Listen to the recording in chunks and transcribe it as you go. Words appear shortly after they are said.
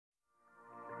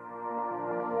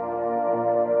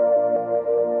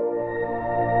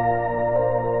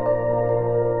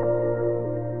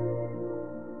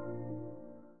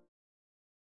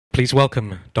Please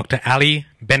welcome Dr. Ali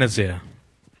Binazir.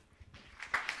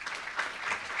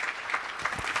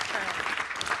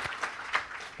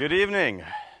 Good evening.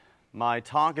 My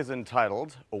talk is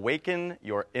entitled, Awaken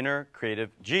Your Inner Creative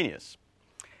Genius.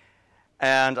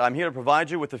 And I'm here to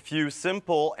provide you with a few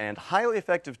simple and highly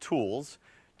effective tools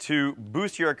to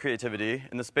boost your creativity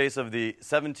in the space of the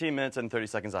 17 minutes and 30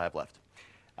 seconds I have left.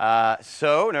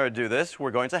 So in order to do this,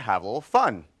 we're going to have a little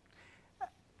fun.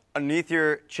 Underneath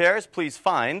your chairs, please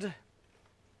find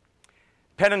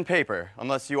pen and paper,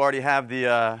 unless you already have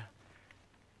the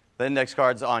index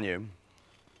cards on you.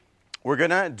 We're going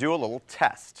to do a little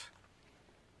test.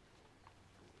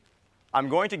 I'm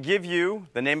going to give you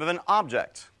the name of an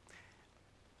object.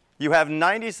 You have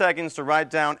 90 seconds to write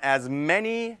down as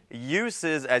many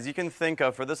uses as you can think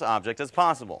of for this object as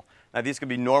possible. Now, these could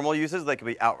be normal uses. They could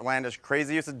be outlandish,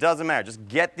 crazy uses. It doesn't matter. Just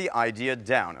get the idea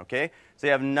down, okay? So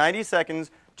you have 90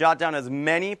 seconds. Jot down as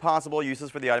many possible uses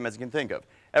for the item as you can think of.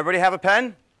 Everybody have a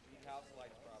pen? House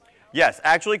lights, yes,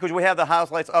 actually, could we have the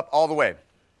house lights up all the way?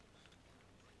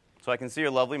 So I can see your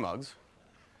lovely mugs.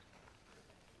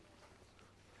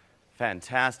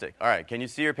 Fantastic. All right, can you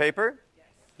see your paper? Yes.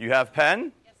 You have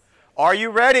pen? Yes. Are you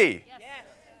ready? Yes.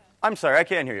 I'm sorry, I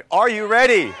can't hear you. Are you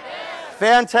ready? Yes.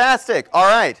 Fantastic. All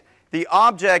right. The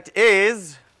object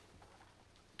is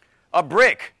a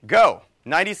brick. Go.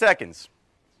 90 seconds.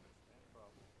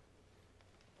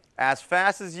 As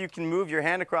fast as you can move your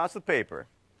hand across the paper.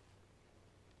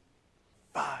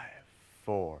 5,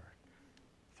 4,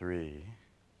 3,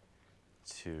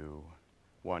 2,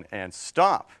 1, and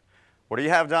stop. Whatever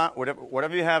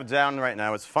you have down right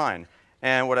now is fine.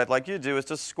 And what I'd like you to do is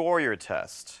to score your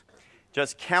test.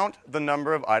 Just count the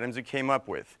number of items you came up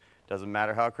with. Doesn't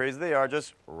matter how crazy they are,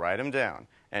 just write them down.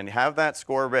 And have that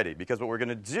score ready. Because what we're going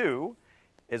to do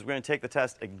is we're going to take the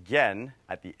test again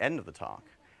at the end of the talk.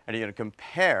 And you're going to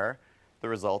compare the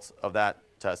results of that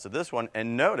test to this one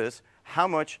and notice how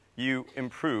much you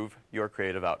improve your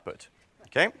creative output.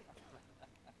 Okay?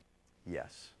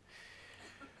 Yes.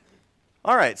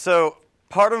 All right, so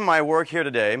part of my work here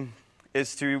today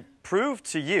is to prove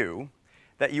to you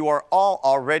that you are all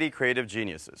already creative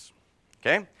geniuses.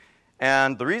 Okay?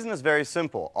 And the reason is very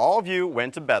simple. All of you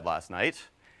went to bed last night.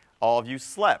 All of you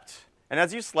slept. And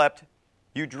as you slept,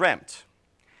 you dreamt.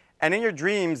 And in your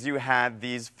dreams, you had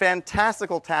these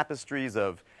fantastical tapestries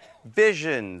of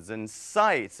visions and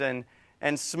sights and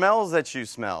smells that you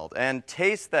smelled and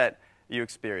tastes that you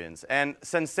experienced and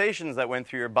sensations that went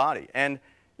through your body. And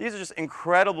these are just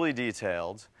incredibly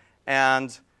detailed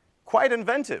and quite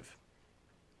inventive.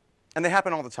 And they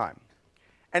happen all the time.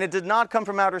 And it did not come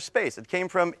from outer space. It came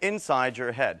from inside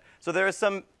your head. So there is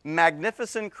some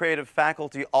magnificent creative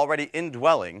faculty already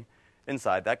indwelling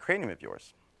inside that cranium of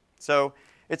yours. So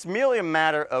it's merely a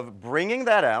matter of bringing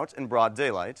that out in broad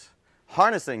daylight,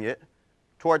 harnessing it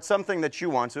towards something that you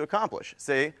want to accomplish.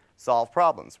 Say, solve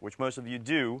problems, which most of you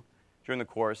do during the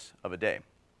course of a day.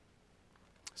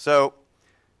 So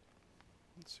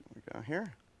let's see what we got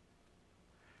here.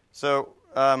 So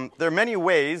there are many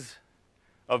ways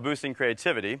of boosting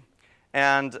creativity,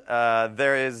 and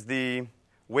there is the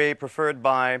way preferred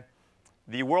by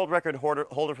the world record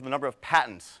holder for the number of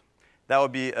patents. That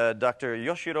would be Dr.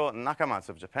 Yoshiro Nakamatsu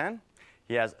of Japan.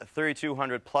 He has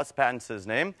 3,200 plus patents to his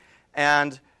name,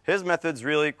 and his method's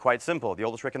really quite simple, the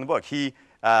oldest trick in the book. He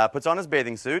puts on his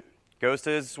bathing suit, goes to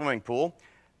his swimming pool,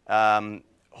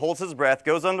 holds his breath,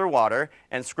 goes underwater,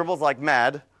 and scribbles like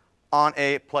mad on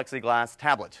a plexiglass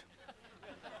tablet.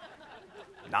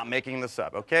 Not making this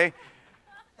up, okay?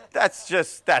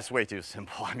 That's way too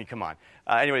simple. I mean, come on.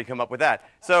 Anybody come up with that?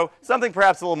 So something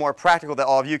perhaps a little more practical that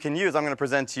all of you can use, I'm going to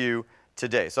present to you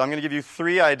today. So I'm going to give you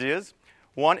 3 ideas.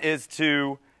 One is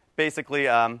to basically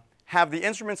have the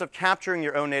instruments of capturing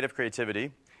your own native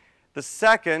creativity. The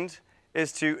second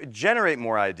is to generate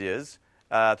more ideas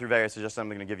through various suggestions I'm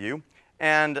going to give you.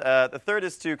 And the third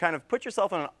is to kind of put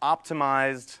yourself in an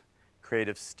optimized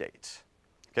creative state.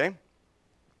 Okay?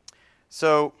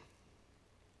 So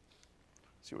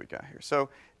let's see what we got here. So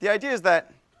the idea is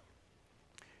that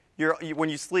when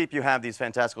you sleep, you have these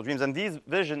fantastical dreams. And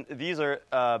these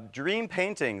are dream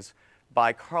paintings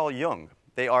by Carl Jung.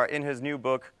 They are in his new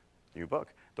book, The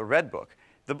Red Book.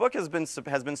 The book has been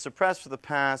suppressed for the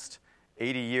past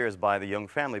 80 years by the Jung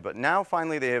family, but now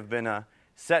finally they have been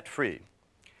set free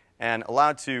and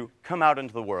allowed to come out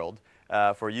into the world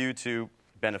for you to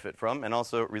benefit from and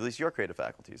also release your creative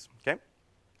faculties. Okay?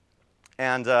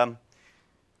 And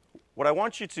what I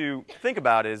want you to think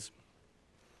about is,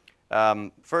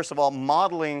 first of all,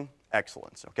 modeling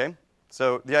excellence. Okay?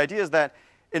 So the idea is that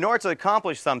in order to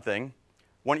accomplish something,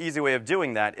 one easy way of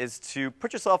doing that is to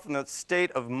put yourself in the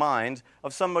state of mind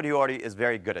of somebody who already is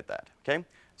very good at that, okay?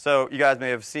 So you guys may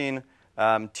have seen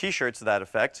T-shirts to that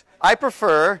effect. I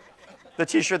prefer the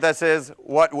T-shirt that says,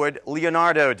 "What would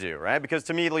Leonardo do?" Right? Because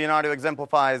to me, Leonardo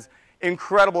exemplifies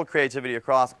incredible creativity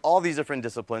across all these different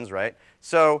disciplines, right?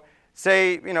 So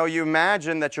say, you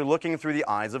imagine that you're looking through the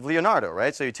eyes of Leonardo,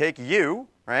 right? So you take you,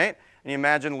 right? And you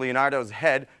imagine Leonardo's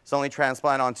head suddenly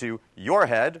transplant onto your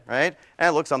head, right? And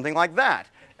it looks something like that.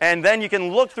 And then you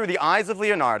can look through the eyes of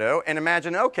Leonardo and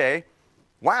imagine, okay,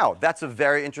 wow, that's a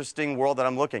very interesting world that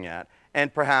I'm looking at,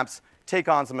 and perhaps take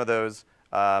on some of those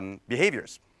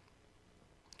behaviors.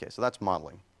 Okay, so that's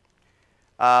modeling.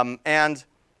 And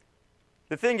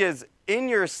the thing is, in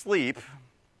your sleep,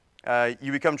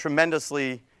 you become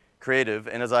tremendously creative.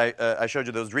 And as I showed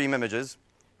you those dream images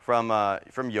from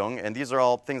Jung, and these are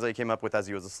all things that he came up with as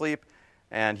he was asleep,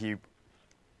 and he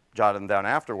jotted them down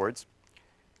afterwards.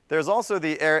 There's also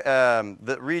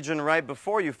the region right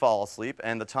before you fall asleep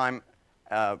and the time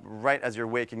right as you're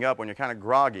waking up when you're kind of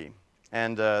groggy.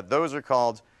 And those are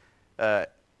called the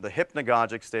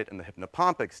hypnagogic state and the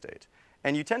hypnopompic state.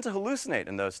 And you tend to hallucinate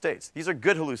in those states. These are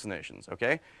good hallucinations,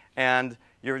 okay? And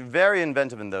you're very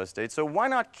inventive in those states, so why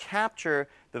not capture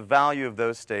the value of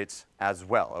those states as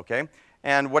well, okay?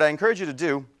 And what I encourage you to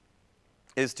do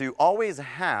is to always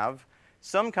have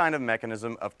some kind of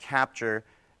mechanism of capture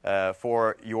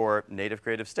for your native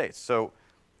creative states. So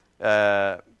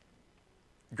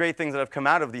great things that have come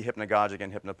out of the hypnagogic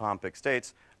and hypnopompic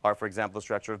states are, for example, the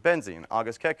structure of benzene.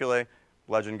 August Kekulé,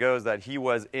 legend goes that he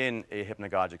was in a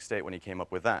hypnagogic state when he came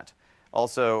up with that.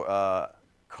 Also,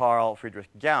 Carl Friedrich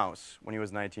Gauss, when he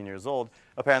was 19 years old,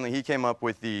 apparently he came up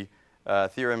with the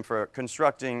theorem for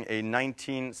constructing a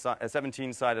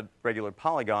 17-sided regular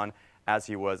polygon as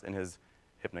he was in his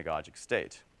hypnagogic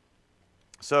state.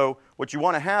 So what you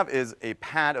want to have is a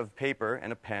pad of paper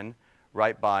and a pen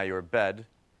right by your bed,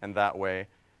 and that way,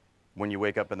 when you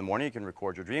wake up in the morning, you can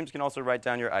record your dreams. You can also write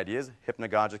down your ideas,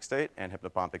 hypnagogic state and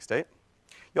hypnopompic state.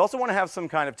 You also want to have some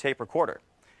kind of tape recorder.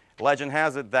 Legend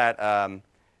has it that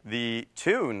the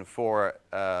tune for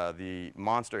the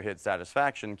monster hit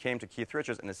Satisfaction came to Keith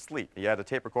Richards in his sleep. He had a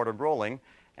tape recorder rolling,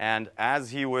 and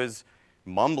as he was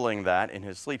mumbling that in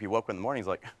his sleep, he woke up in the morning, he's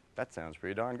like, that sounds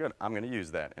pretty darn good. I'm going to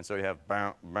use that. And so you have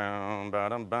boom, boom,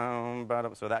 ba-dum, boom,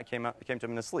 ba-dum. So that came to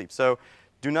him in his sleep. So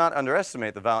do not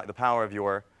underestimate the power of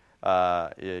your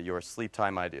sleep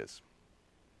time ideas.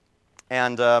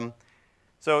 And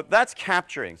so that's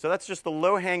capturing. So that's just the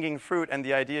low-hanging fruit, and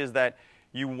the idea is that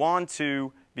you want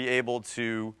to be able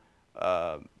to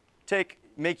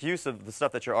make use of the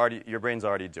stuff that your brain's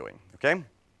already doing. Okay?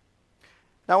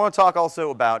 Now I want to talk also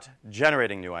about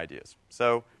generating new ideas.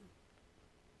 So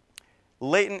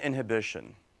latent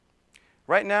inhibition.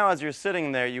 Right now, as you're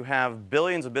sitting there, you have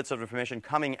billions of bits of information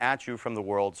coming at you from the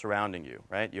world surrounding you.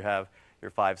 Right? You have your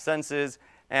 5 senses,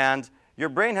 and your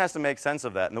brain has to make sense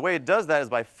of that. And the way it does that is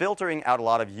by filtering out a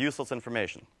lot of useless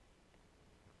information.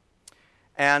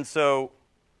 And so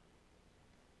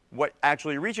what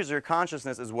actually reaches your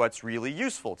consciousness is what's really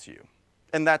useful to you.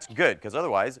 And that's good, because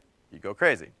otherwise, you go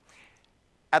crazy.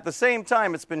 At the same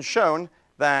time, it's been shown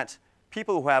that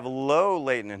people who have low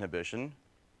latent inhibition,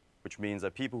 which means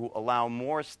that people who allow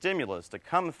more stimulus to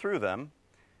come through them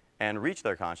and reach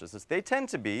their consciousness, they tend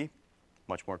to be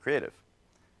much more creative.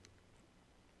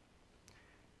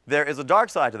 There is a dark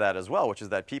side to that as well, which is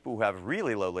that people who have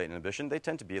really low latent inhibition, they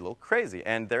tend to be a little crazy.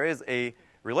 And there is a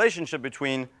relationship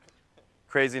between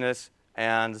craziness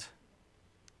and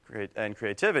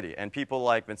creativity. And people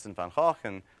like Vincent van Gogh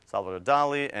and Salvador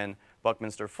Dali and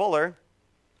Buckminster Fuller,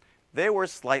 they were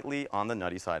slightly on the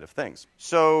nutty side of things.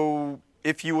 So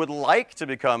if you would like to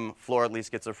become floridly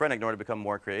schizophrenic in order to become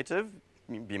more creative,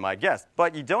 be my guest.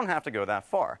 But you don't have to go that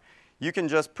far. You can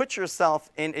just put yourself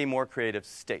in a more creative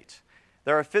state.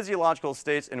 There are physiological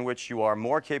states in which you are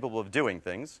more capable of doing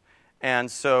things, and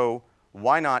so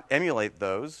why not emulate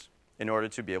those in order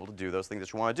to be able to do those things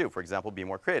that you want to do? For example, be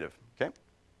more creative. Okay?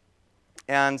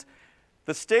 And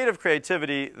the state of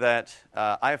creativity that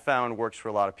I've found works for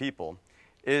a lot of people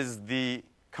is the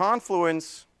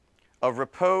confluence of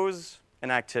repose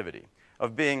and activity,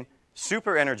 of being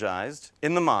super energized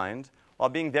in the mind while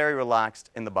being very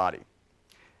relaxed in the body.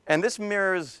 And this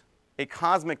mirrors a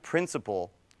cosmic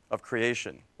principle of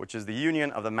creation, which is the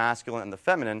union of the masculine and the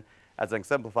feminine, as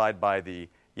exemplified by the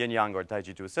yin-yang or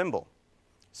tai-chi-tu symbol.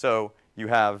 So you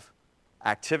have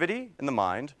activity in the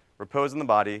mind, repose in the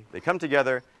body, they come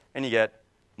together, and you get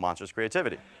monstrous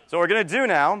creativity. So what we're going to do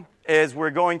now is we're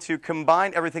going to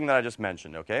combine everything that I just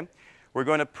mentioned, okay? We're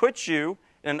going to put you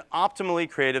in an optimally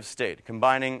creative state,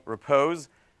 combining repose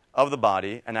of the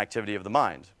body and activity of the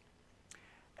mind.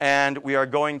 And we are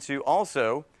going to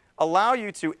also allow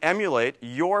you to emulate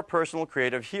your personal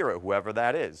creative hero, whoever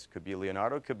that is. Could be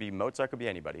Leonardo, could be Mozart, could be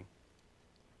anybody.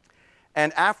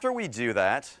 And after we do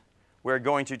that, we're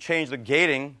going to change the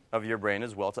gating of your brain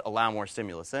as well to allow more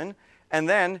stimulus in, and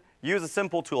then use a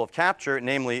simple tool of capture,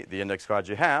 namely the index cards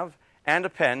you have, and a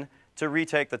pen to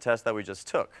retake the test that we just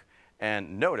took.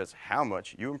 And notice how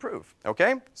much you improve.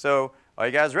 Okay? So are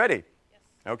you guys ready? Yes.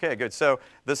 Okay, good. So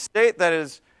the state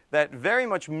that very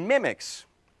much mimics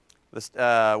this,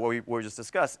 what we just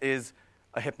discussed is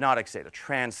a hypnotic state, a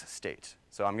trance state.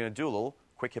 So I'm going to do a little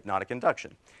quick hypnotic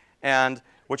induction. And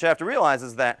what you have to realize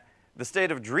is that the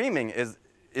state of dreaming is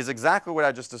exactly what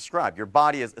I just described. Your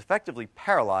body is effectively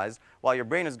paralyzed while your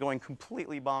brain is going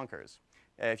completely bonkers.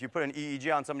 If you put an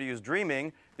EEG on somebody who's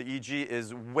dreaming, the EEG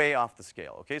is way off the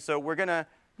scale. Okay, so we're going to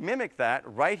mimic that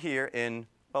right here in,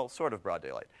 well, sort of broad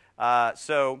daylight.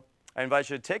 So I invite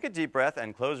you to take a deep breath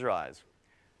and close your eyes.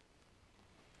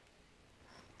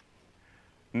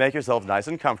 Make yourself nice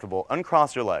and comfortable.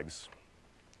 Uncross your legs.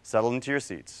 Settle into your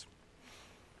seats.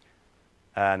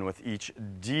 And with each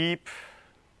deep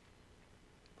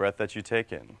breath that you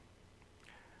take in,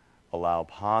 allow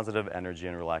positive energy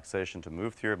and relaxation to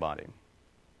move through your body.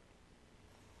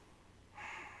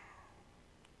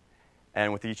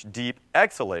 And with each deep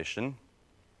exhalation,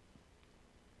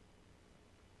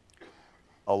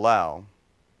 allow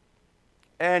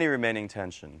any remaining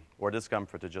tension or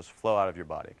discomfort to just flow out of your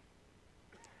body.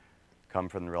 Come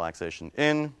from the relaxation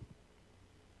in,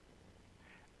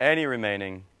 any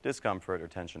remaining discomfort or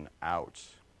tension out.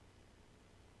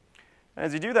 And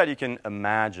as you do that, you can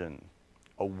imagine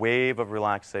a wave of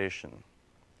relaxation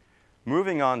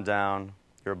moving on down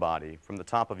your body from the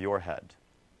top of your head.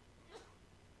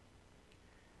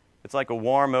 It's like a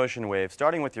warm ocean wave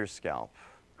starting with your scalp,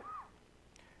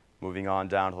 moving on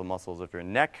down to the muscles of your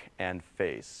neck and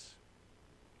face.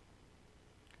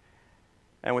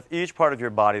 And with each part of your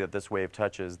body that this wave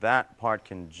touches, that part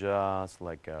can just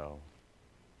let go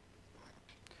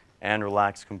and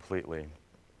relax completely.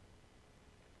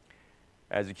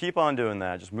 As you keep on doing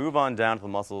that, just move on down to the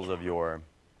muscles of your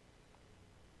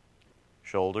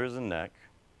shoulders and neck,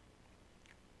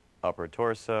 upper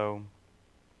torso,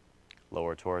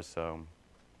 lower torso,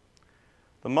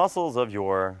 the muscles of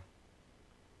your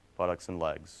buttocks and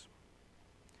legs.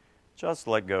 Just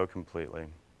let go completely,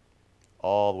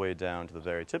 all the way down to the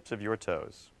very tips of your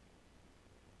toes.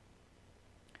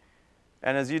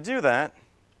 And as you do that,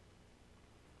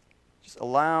 just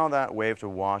allow that wave to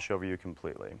wash over you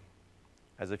completely,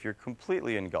 as if you're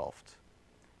completely engulfed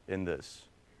in this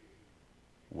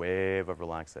wave of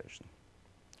relaxation.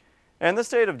 And in this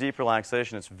state of deep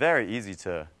relaxation, it's very easy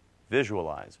to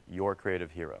visualize your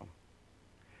creative hero.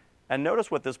 And notice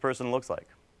what this person looks like.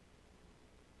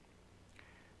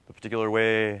 The particular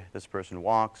way this person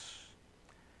walks,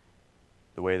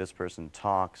 the way this person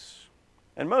talks,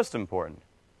 and most important,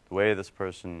 the way this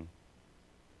person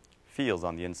feels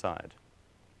on the inside.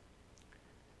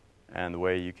 And the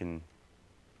way you can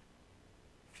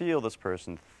feel this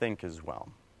person think as well.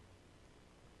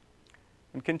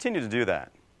 And continue to do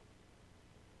that.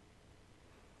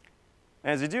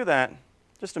 And as you do that,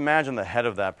 just imagine the head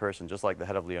of that person, just like the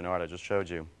head of Leonardo I just showed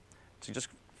you. So just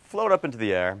float up into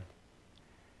the air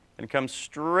and come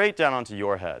straight down onto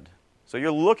your head. So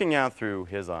you're looking out through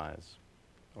his eyes,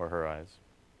 or her eyes,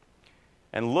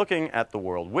 and looking at the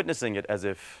world, witnessing it as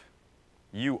if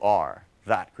you are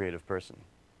that creative person.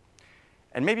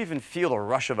 And maybe even feel the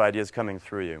rush of ideas coming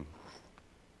through you.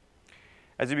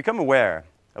 As you become aware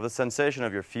of the sensation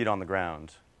of your feet on the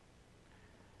ground,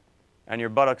 and your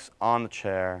buttocks on the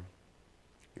chair,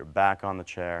 your back on the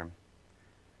chair,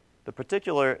 the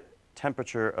particular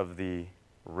temperature of the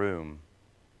room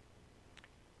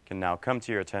can now come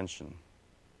to your attention.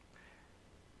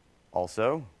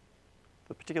 Also,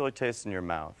 the particular taste in your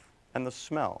mouth and the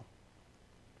smell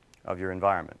of your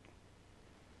environment.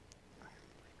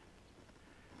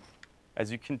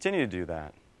 As you continue to do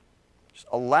that, just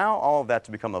allow all of that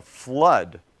to become a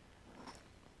flood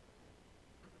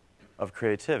of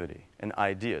creativity and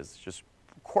ideas just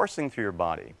coursing through your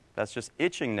body. That's just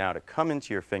itching now to come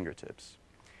into your fingertips.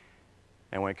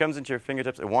 And when it comes into your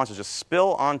fingertips, it wants to just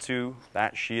spill onto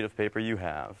that sheet of paper you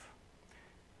have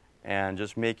and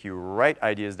just make you write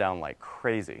ideas down like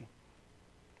crazy.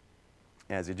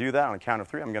 And as you do that, on a count of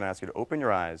 3, I'm going to ask you to open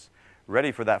your eyes,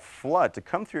 ready for that flood to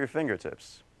come through your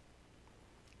fingertips.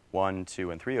 1,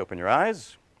 2, and 3, open your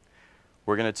eyes.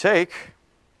 We're going to take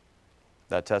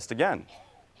that test again.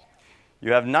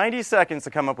 You have 90 seconds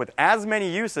to come up with as many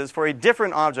uses for a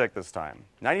different object this time.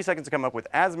 90 seconds to come up with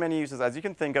as many uses as you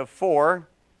can think of for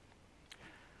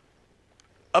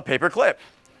a paper clip,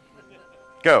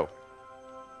 Go.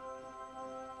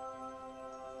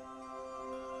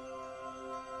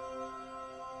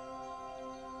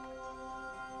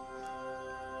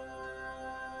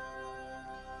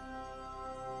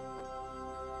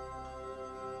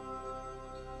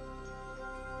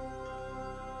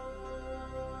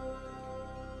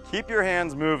 Keep your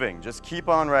hands moving. Just keep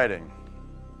on writing.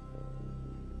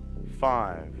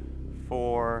 5,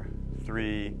 4,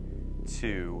 3,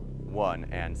 2, 1,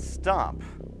 and stop.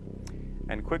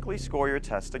 And quickly score your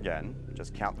test again.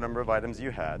 Just count the number of items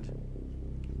you had.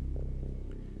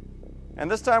 And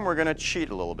this time we're going to cheat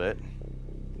a little bit.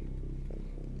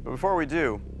 But before we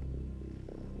do,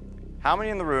 how many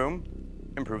in the room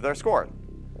improved their score?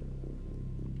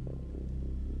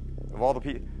 Of all the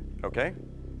people, okay.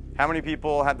 How many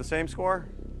people had the same score?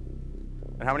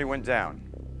 And how many went down?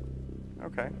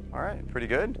 Okay, all right, pretty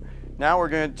good. Now we're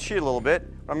going to cheat a little bit.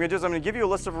 What I'm going to do is I'm going to give you a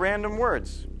list of random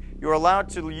words. You're allowed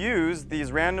to use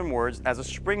these random words as a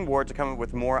springboard to come up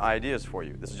with more ideas for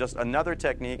you. This is just another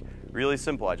technique, really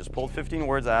simple. I just pulled 15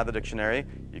 words out of the dictionary.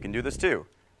 You can do this too.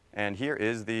 And here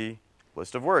is the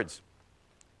list of words.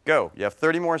 Go. You have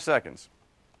 30 more seconds.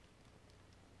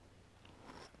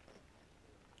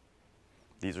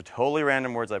 These are totally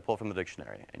random words I pulled from the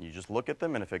dictionary. And you just look at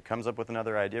them, and if it comes up with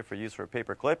another idea for use for a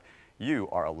paper clip, you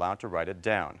are allowed to write it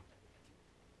down.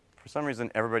 For some reason,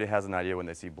 everybody has an idea when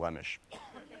they see blemish.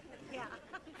 Yeah.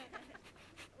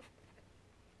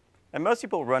 And most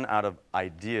people run out of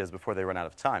ideas before they run out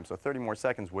of time, so 30 more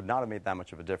seconds would not have made that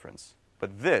much of a difference.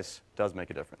 But this does make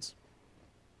a difference.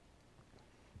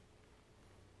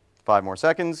 5 more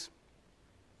seconds.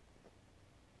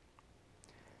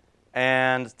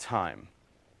 And time.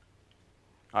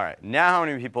 All right, now how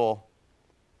many people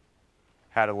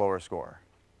had a lower score?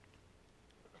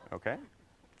 Okay,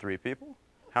 3 people.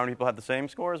 How many people had the same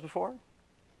score as before?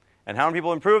 And how many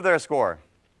people improved their score?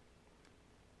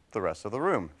 The rest of the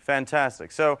room.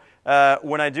 Fantastic. So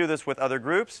when I do this with other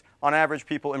groups, on average,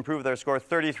 people improve their score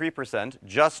 33%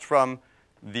 just from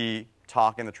the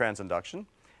talk and the transinduction,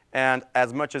 and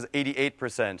as much as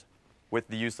 88% with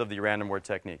the use of the random word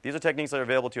technique. These are techniques that are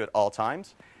available to you at all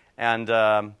times. And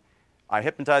I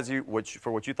hypnotized you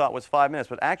for what you thought was 5 minutes,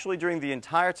 but actually during the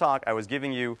entire talk, I was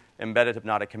giving you embedded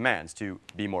hypnotic commands to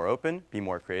be more open, be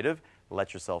more creative,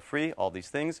 let yourself free, all these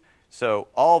things. So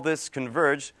all this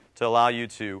converged to allow you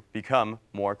to become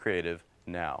more creative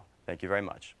now. Thank you very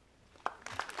much.